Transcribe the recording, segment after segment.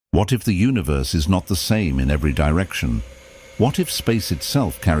What if the universe is not the same in every direction? What if space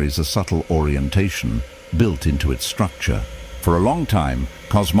itself carries a subtle orientation built into its structure? For a long time,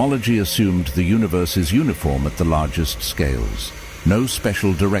 cosmology assumed the universe is uniform at the largest scales. No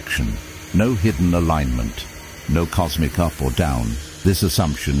special direction, no hidden alignment, no cosmic up or down. This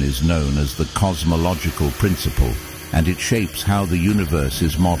assumption is known as the cosmological principle, and it shapes how the universe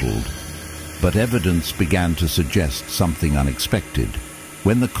is modeled. But evidence began to suggest something unexpected.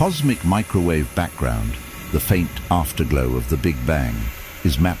 When the cosmic microwave background, the faint afterglow of the Big Bang,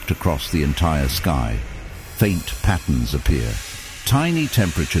 is mapped across the entire sky, faint patterns appear. Tiny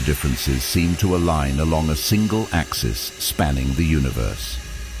temperature differences seem to align along a single axis spanning the universe.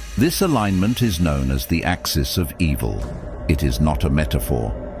 This alignment is known as the axis of evil. It is not a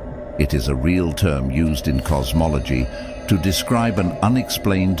metaphor. It is a real term used in cosmology to describe an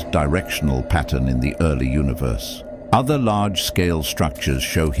unexplained directional pattern in the early universe. Other large-scale structures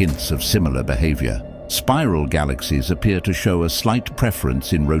show hints of similar behavior. Spiral galaxies appear to show a slight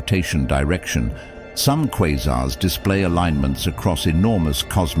preference in rotation direction. Some quasars display alignments across enormous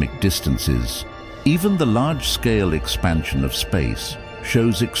cosmic distances. Even the large-scale expansion of space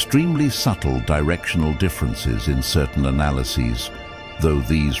shows extremely subtle directional differences in certain analyses, though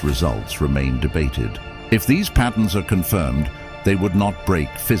these results remain debated. If these patterns are confirmed, they would not break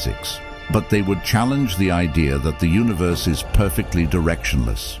physics, but they would challenge the idea that the universe is perfectly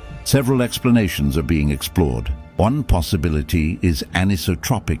directionless. Several explanations are being explored. One possibility is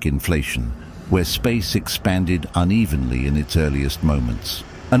anisotropic inflation, where space expanded unevenly in its earliest moments.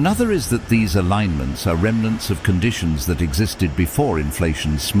 Another is that these alignments are remnants of conditions that existed before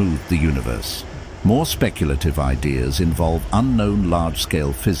inflation smoothed the universe. More speculative ideas involve unknown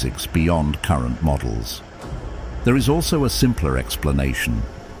large-scale physics beyond current models. There is also a simpler explanation.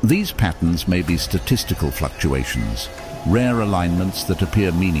 These patterns may be statistical fluctuations, rare alignments that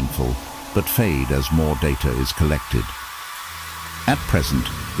appear meaningful but fade as more data is collected. At present,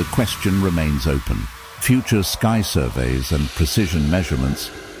 the question remains open. Future sky surveys and precision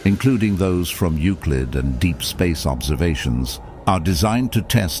measurements, including those from Euclid and deep space observations, are designed to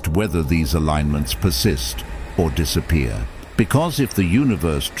test whether these alignments persist or disappear. Because if the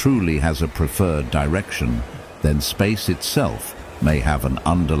universe truly has a preferred direction, then space itself may have an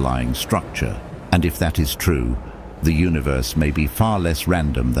underlying structure. And if that is true, the universe may be far less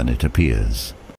random than it appears.